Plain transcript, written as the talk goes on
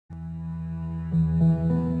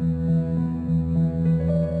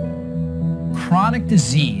Chronic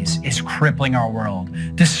disease is crippling our world,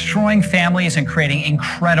 destroying families and creating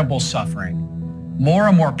incredible suffering. More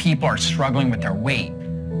and more people are struggling with their weight,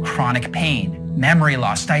 chronic pain, memory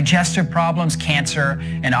loss, digestive problems, cancer,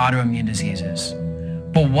 and autoimmune diseases.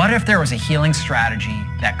 But what if there was a healing strategy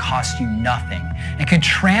that cost you nothing and could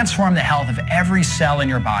transform the health of every cell in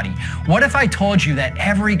your body? What if I told you that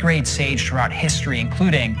every great sage throughout history,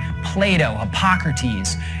 including Plato,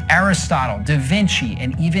 Hippocrates, Aristotle, DaVinci,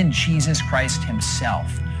 and even Jesus Christ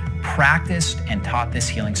himself, practiced and taught this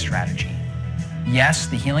healing strategy? Yes,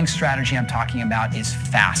 the healing strategy I'm talking about is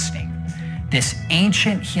fasting. This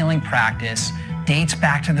ancient healing practice dates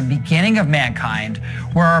back to the beginning of mankind,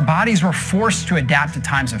 where our bodies were forced to adapt to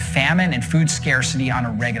times of famine and food scarcity on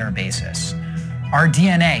a regular basis. Our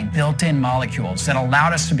DNA built in molecules that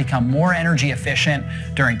allowed us to become more energy efficient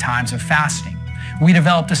during times of fasting. We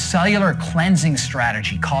developed a cellular cleansing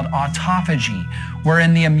strategy called autophagy,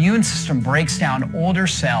 wherein the immune system breaks down older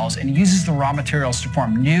cells and uses the raw materials to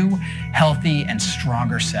form new, healthy, and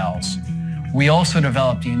stronger cells. We also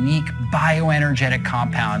developed unique bioenergetic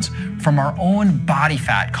compounds from our own body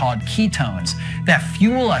fat called ketones that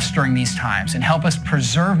fuel us during these times and help us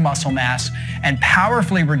preserve muscle mass and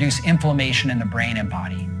powerfully reduce inflammation in the brain and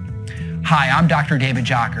body. Hi, I'm Dr. David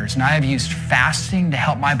Jockers, and I have used fasting to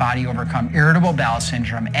help my body overcome irritable bowel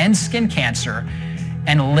syndrome and skin cancer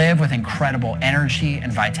and live with incredible energy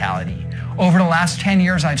and vitality. Over the last 10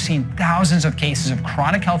 years, I've seen thousands of cases of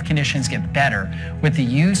chronic health conditions get better with the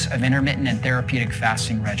use of intermittent and therapeutic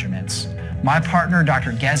fasting regimens. My partner,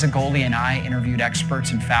 Dr. Geza, and I interviewed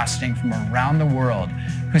experts in fasting from around the world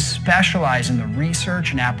who specialize in the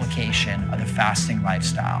research and application of the fasting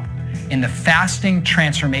lifestyle. In the Fasting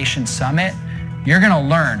Transformation Summit, you're going to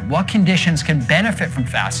learn what conditions can benefit from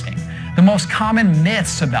fasting, the most common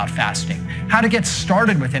myths about fasting, how to get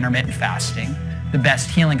started with intermittent fasting, the best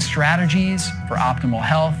healing strategies for optimal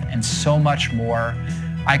health, and so much more.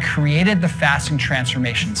 I created the Fasting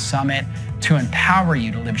Transformation Summit to empower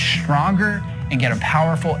you to live stronger and get a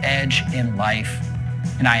powerful edge in life.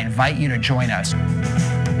 And I invite you to join us.